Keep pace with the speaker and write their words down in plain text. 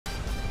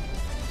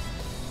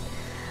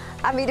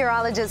I'm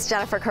meteorologist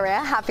Jennifer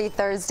Correa. Happy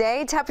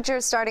Thursday.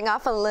 Temperatures starting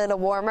off a little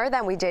warmer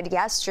than we did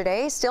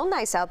yesterday. Still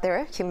nice out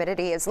there.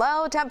 Humidity is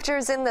low.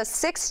 Temperatures in the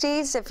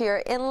 60s if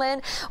you're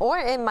inland or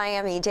in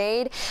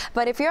Miami-Dade.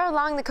 But if you're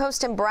along the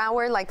coast in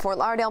Broward, like Fort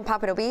Lauderdale,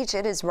 Pompano Beach,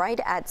 it is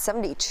right at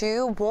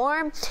 72.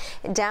 Warm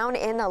down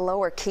in the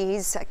lower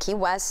Keys, Key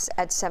West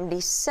at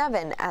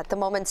 77 at the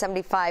moment,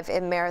 75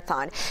 in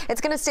Marathon.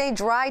 It's going to stay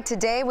dry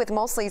today with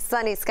mostly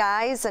sunny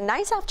skies. A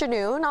nice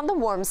afternoon on the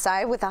warm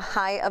side with a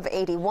high of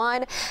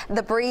 81.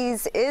 The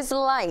breeze is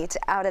light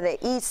out of the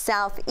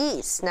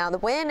east-southeast. Now the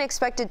wind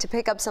expected to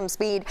pick up some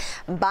speed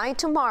by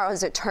tomorrow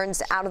as it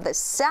turns out of the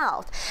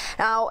south.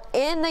 Now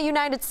in the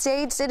United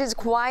States, it is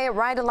quiet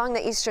right along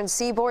the eastern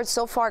seaboard.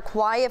 So far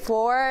quiet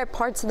for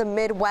parts of the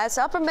Midwest,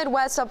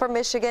 upper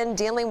Michigan,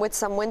 dealing with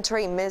some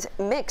wintry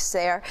mix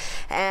there.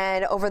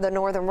 And over the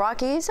northern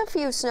Rockies, a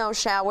few snow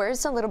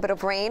showers, a little bit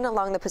of rain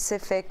along the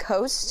Pacific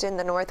coast in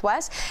the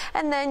northwest.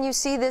 And then you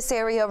see this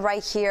area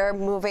right here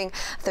moving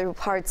through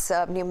parts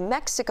of New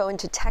Mexico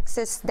into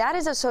Texas. That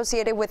is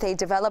associated with a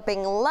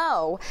developing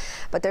low,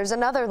 but there's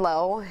another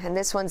low, and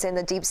this one's in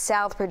the deep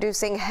south,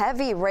 producing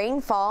heavy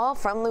rainfall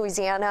from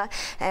Louisiana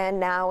and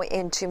now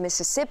into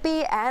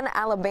Mississippi and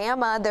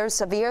Alabama. There's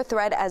severe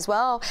threat as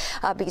well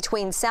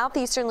between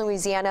southeastern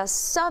Louisiana,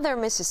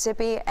 southern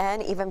Mississippi,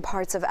 and even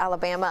parts of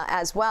Alabama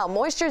as well.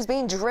 Moisture is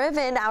being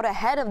driven out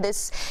ahead of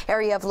this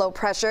area of low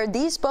pressure.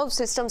 These both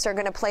systems are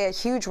going to play a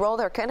huge role.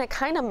 They're going to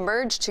kind of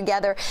merge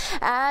together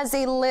as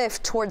they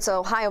lift towards the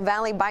Ohio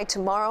Valley by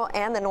tomorrow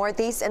and the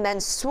northeast, and then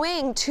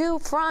swing two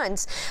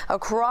fronts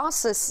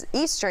across the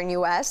eastern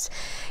U.S.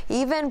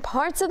 Even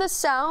parts of the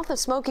south, the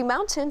Smoky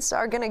Mountains,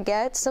 are going to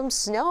get some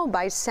snow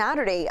by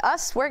Saturday.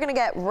 We're going to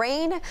get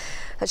rain,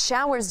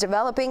 showers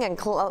developing, and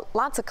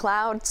lots of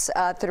clouds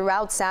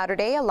throughout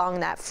Saturday along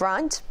that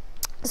front.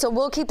 So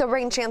we'll keep the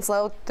rain chance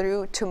low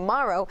through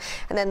tomorrow,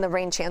 and then the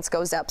rain chance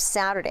goes up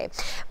Saturday.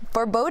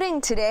 For boating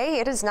today,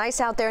 it is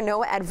nice out there.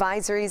 No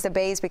advisories. The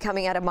bay is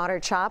becoming at a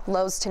moderate chop.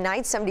 Lows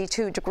tonight,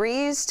 72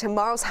 degrees.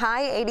 Tomorrow's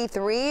high,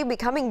 83.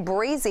 Becoming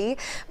breezy,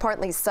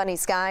 partly sunny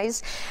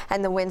skies,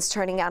 and the winds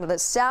turning out of the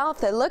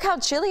south. And look how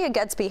chilly it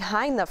gets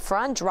behind the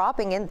front,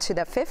 dropping into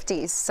the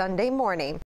 50s Sunday morning.